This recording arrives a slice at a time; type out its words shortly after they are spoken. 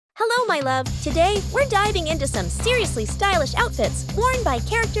Hello, my love. Today, we're diving into some seriously stylish outfits worn by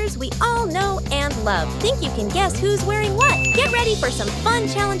characters we all know and love. Think you can guess who's wearing what? Get ready for some fun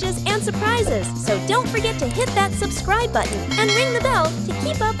challenges and surprises. So don't forget to hit that subscribe button and ring the bell to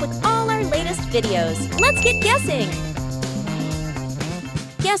keep up with all our latest videos. Let's get guessing.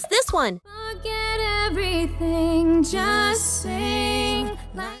 Guess this one. Forget everything, just sing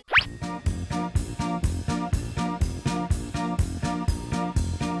like...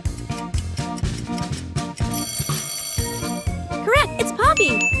 Correct, it's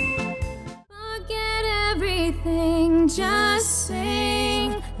Poppy. Forget everything, just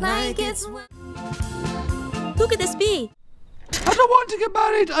sing like it's... Who could this be? I don't want to get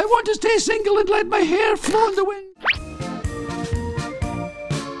married. I want to stay single and let my hair flow in the wind.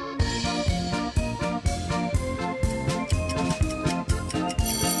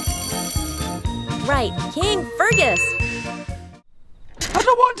 Right, King Fergus. I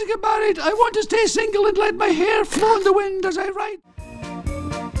don't want to get married. I want to stay single and let my hair flow in the wind as I write.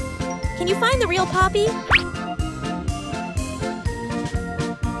 Can you find the real Poppy?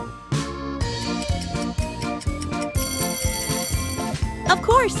 Of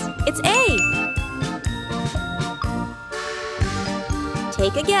course, it's A.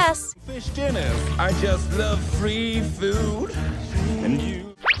 Take a guess. Fish dinners, I just love free food. And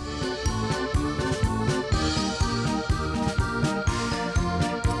you...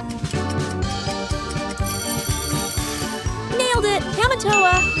 Nailed it,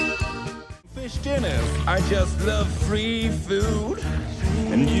 Kamatoa. Fish dinners, I just love free food.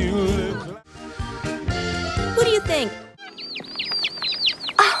 And you look like... Who do you think?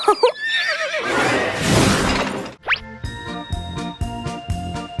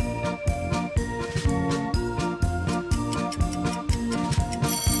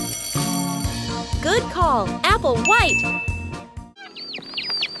 Good call, Apple White.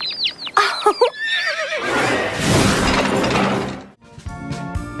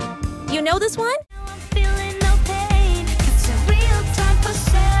 Do you know this one? I'm feeling no pain. It's a real time for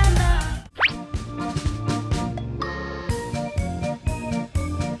Santa.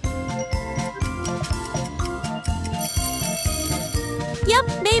 Yep,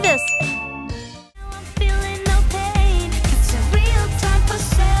 Mavis. I'm feeling no pain. It's a real time for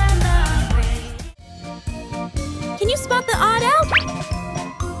Santa. Can you spot the odd out?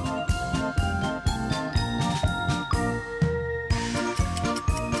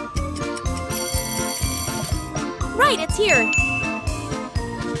 Right, it's here.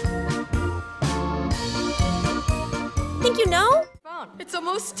 Think you know? It's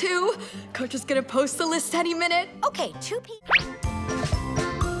almost 2. Coach is gonna post the list any minute. Okay, 2 p.m.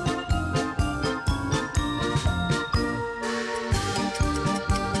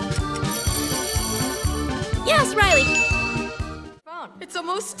 Yes, Riley. It's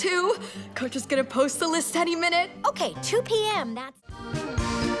almost 2. Coach is gonna post the list any minute. Okay, 2 p.m. That's...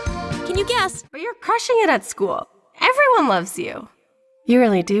 Can you guess? But you're crushing it at school. Everyone loves you. You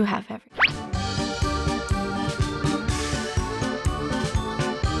really do have everything.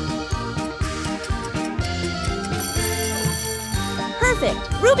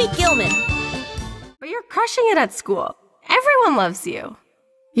 Perfect. Ruby Gilman. But you're crushing it at school. Everyone loves you.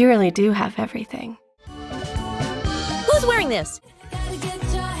 You really do have everything. Who's wearing this? Gotta get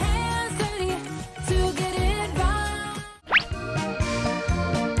your hands dirty to get it right.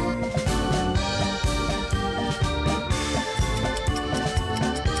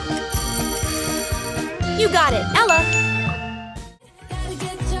 You got it, Ella. Gotta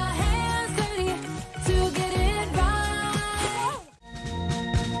get your hands dirty to get it right.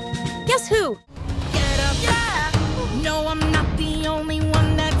 Guess who? Get up, yeah. No, I'm not the only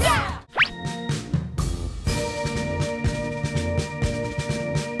one that's... Yeah.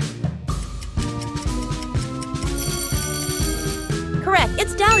 Correct,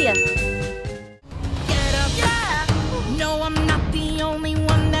 it's Dahlia. Get up, yeah. No, I'm not the only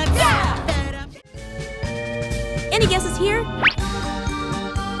one that's... Yeah. Get up. Any guesses here?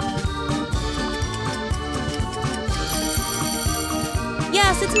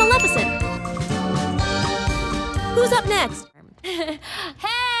 Yes, it's Maleficent. Who's up next? Hey,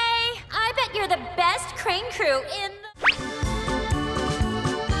 I bet you're the best crane crew in the...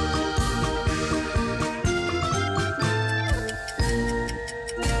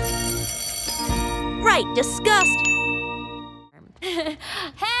 Right, Disgust. Hey,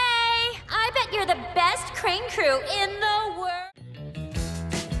 I bet you're the best crane crew in the world.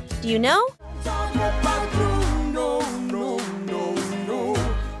 Do you know?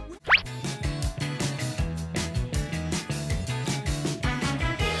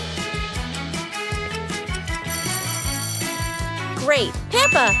 Great,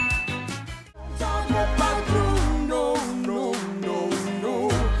 Peppa.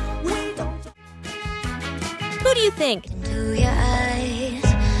 do you think? Into your eyes,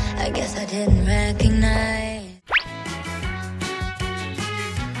 I guess I didn't recognize.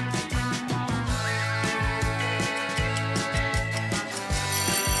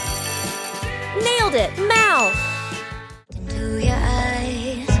 Nailed it! Mal! Into your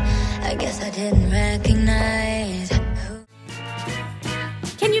eyes, I guess I didn't recognize.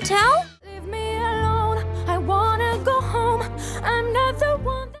 Can you tell? Leave me alone. I wanna go home. I'm not the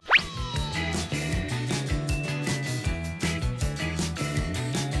one.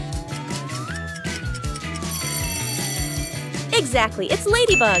 Exactly, it's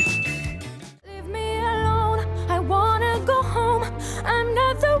Ladybug. Leave me alone. I wanna go home. I'm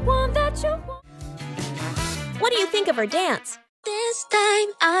not the one that you want. What do you think of her dance? This time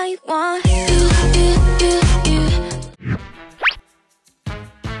I want you.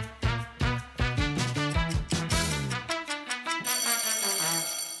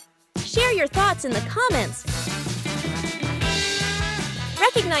 Share your thoughts in the comments.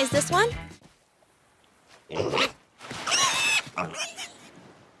 Recognize this one?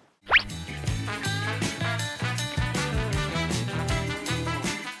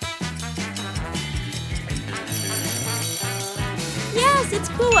 Yes, it's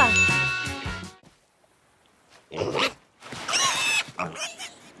Pua.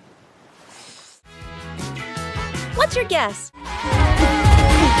 What's your guess?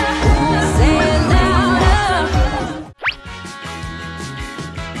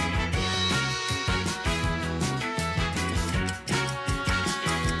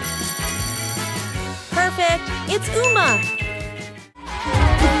 Perfect. It's Uma.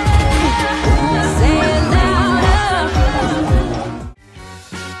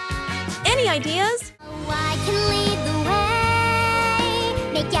 Any ideas? Oh, I can lead the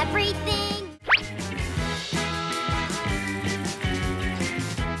way, make everything.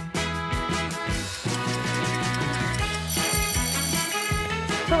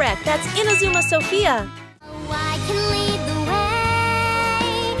 Correct. That's Inazuma Sophia. Oh, I can lead the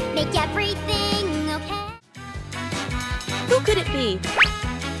way, make everything okay. Who could it be?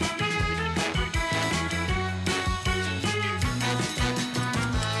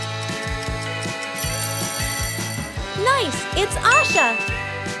 Nice! It's Asha!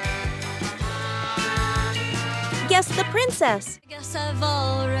 Guess the princess. I guess I've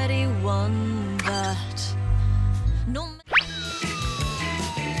already won that. No.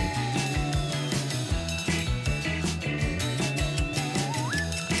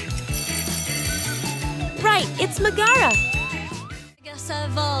 Right, it's Megara. I guess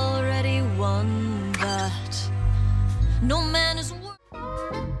I've already won that. No man is worth.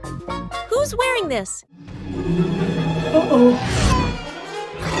 Who's wearing this?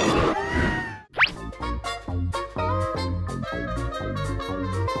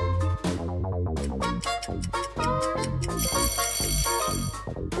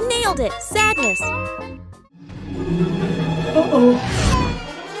 Nailed it! Sadness.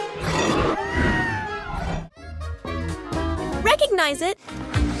 Recognize it.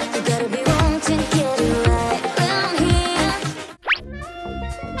 You gotta be wrong to get it right around here.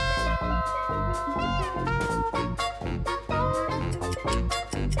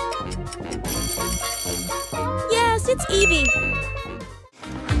 Yes, it's Eevee.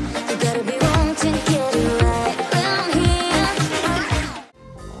 You gotta be wrong to get it right around here.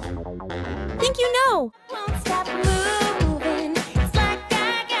 Think you know. Won't stop moving. It's like I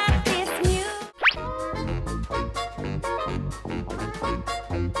got this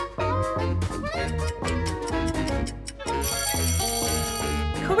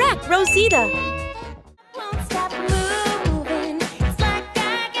Correct, Rosita. Won't stop moving. It's like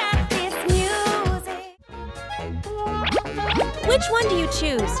I got this music. Which one do you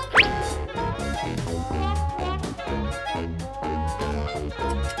choose?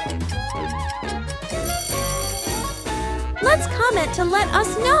 Let's comment to let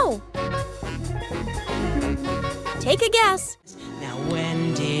us know. Take a guess. Now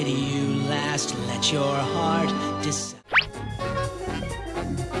when did you last let your heart decide?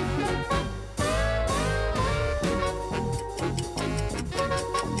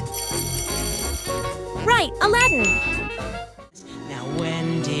 Right, Aladdin. Now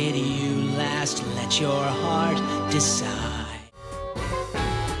when did you last let your heart decide?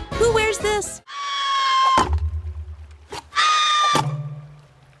 Who wears this?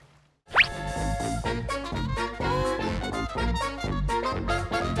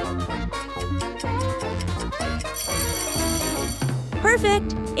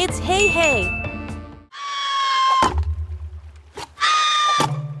 Perfect. It's Hey Hey.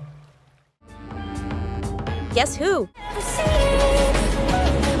 Guess who? I'll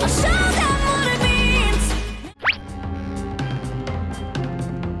show them what it means.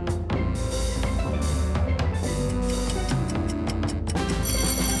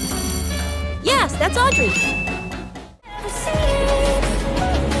 That's Audrey.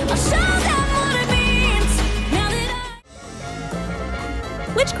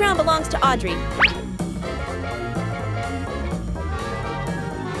 Which crown belongs to Audrey?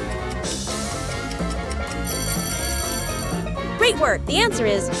 Great work. The answer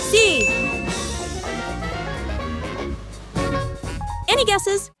is C. Any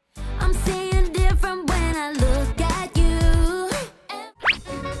guesses? I'm seeing different when I look at you.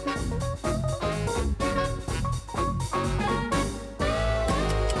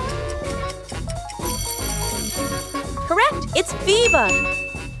 Correct. It's Viva.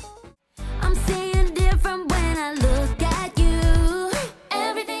 I'm seeing different when I look at you.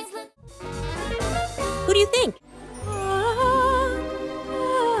 Everything's Who do you think?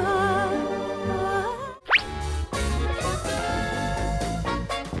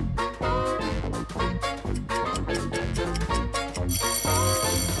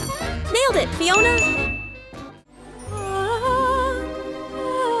 Nailed it, Fiona.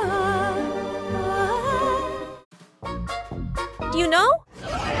 Do you know?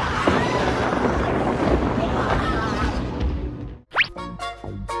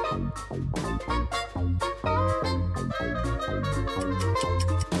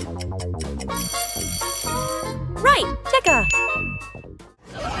 Right, Tekka.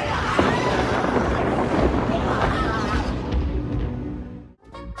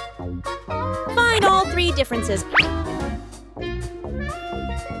 Find all three differences.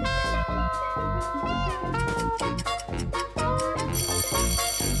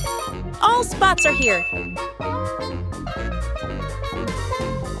 All spots are here.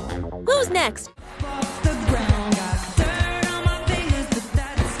 Who's next?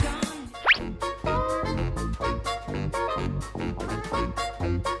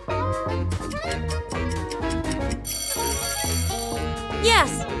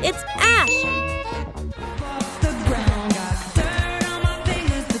 Yes, it's Ash.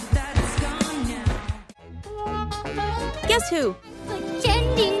 Guess who?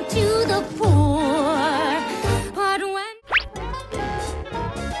 pretending to the poor. But when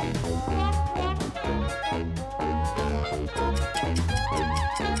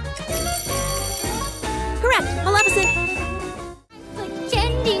Correct, Maleficent.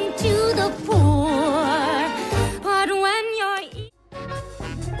 pretending to the poor. But when you're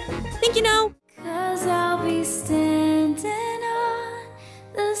Think you know? 'cause I'll be standing on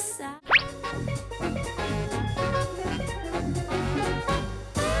the side.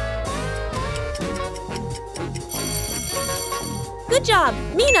 Good job,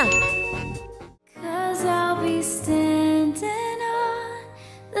 Mina. 'Cause I'll be standing on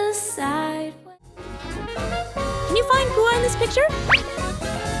the side. Can you find Pua in this picture?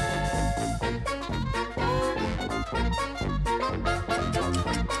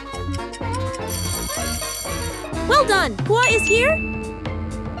 Well done! Pua is here?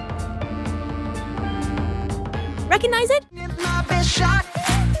 Recognize it? My best shot,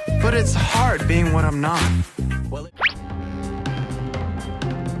 but it's hard being what I'm not. Well,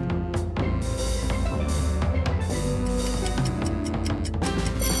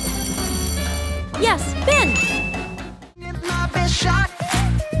 Yes, Ben! my best shot,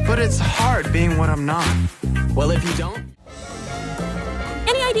 but it's hard being what I'm not. Well, if you don't,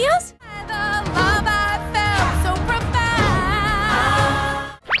 Any ideas?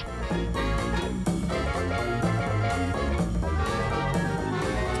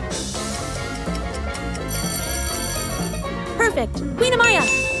 Perfect! Queen Amaya!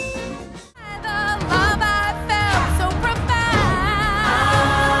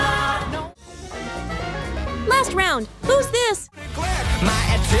 Last round! Who's this? My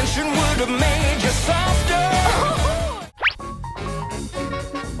attention would have made you softer.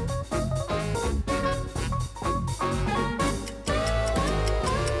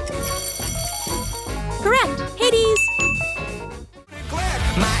 Correct! Hades!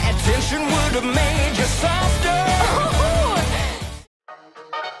 My attention would have made you softer.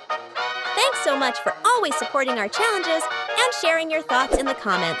 Thanks so much for always supporting our challenges and sharing your thoughts in the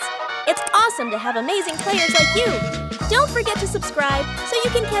comments. It's awesome to have amazing players like you! Don't forget to subscribe so you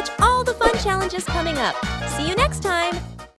can catch all the fun challenges coming up. See you next time!